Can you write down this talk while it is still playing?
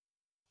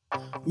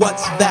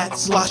What's that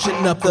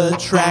sloshing up the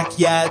track?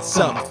 Yeah, it's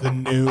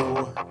something new.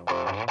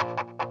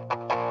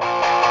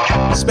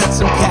 Spent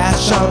some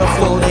cash on a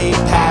full day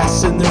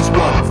pass, and there's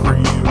one for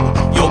you.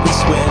 You'll be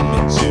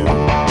swimming too.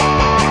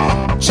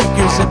 Check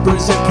your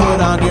zippers and put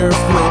on your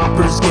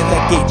flippers. Give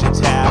that gauge a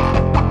tap.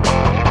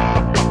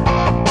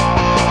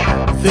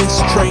 This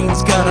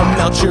train's gonna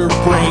melt your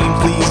brain.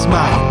 Please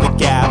mind the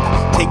gap.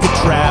 Take a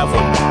travel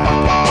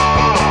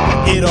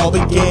map. It all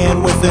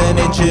began with an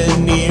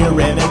engineer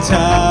in a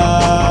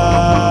tub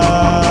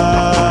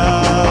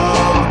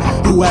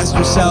who asked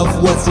herself,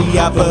 what's the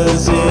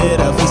opposite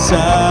of a sub?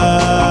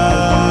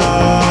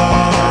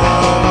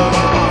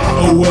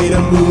 A way to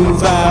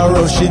move our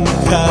ocean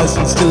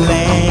cousins to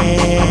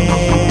land.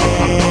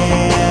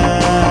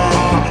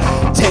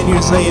 10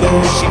 years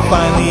later, she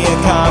finally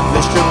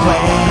accomplished her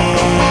plan.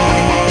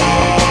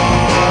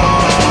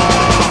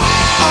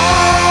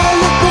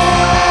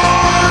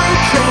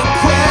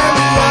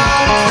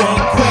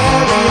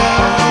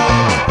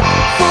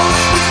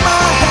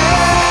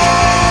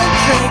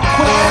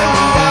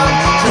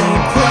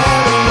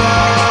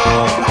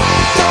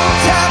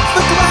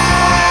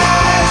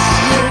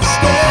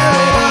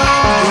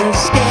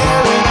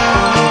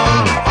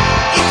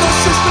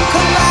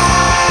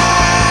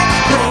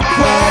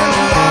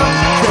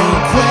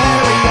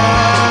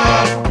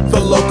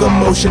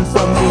 Locomotion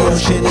from the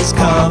ocean is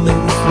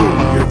coming through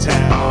your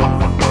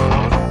town.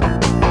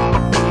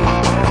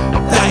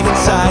 Dive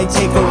inside,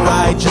 take a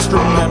ride, just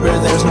remember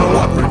there's no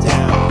up or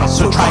down.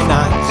 So try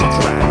not to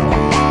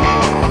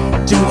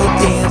drown. Do a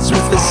dance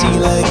with the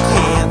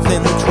coelacanth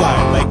in the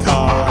twilight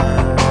car.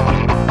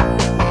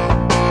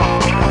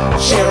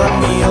 Share a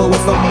meal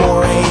with a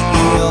moray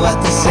eel at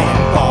the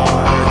sandbar.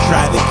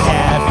 Try the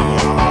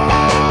caviar.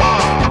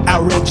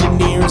 Our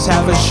engineers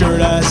have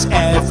assured us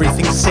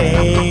everything's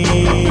safe.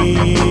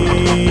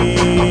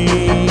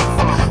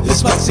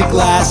 This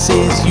plexiglass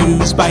is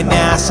used by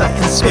NASA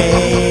in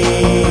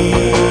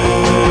space.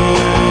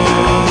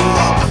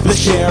 The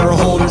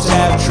shareholders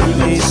have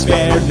truly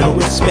spared no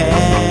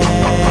expense.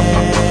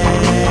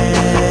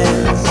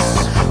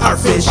 Our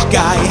fish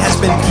guy has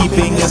been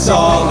keeping us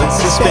all in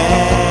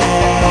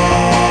suspense.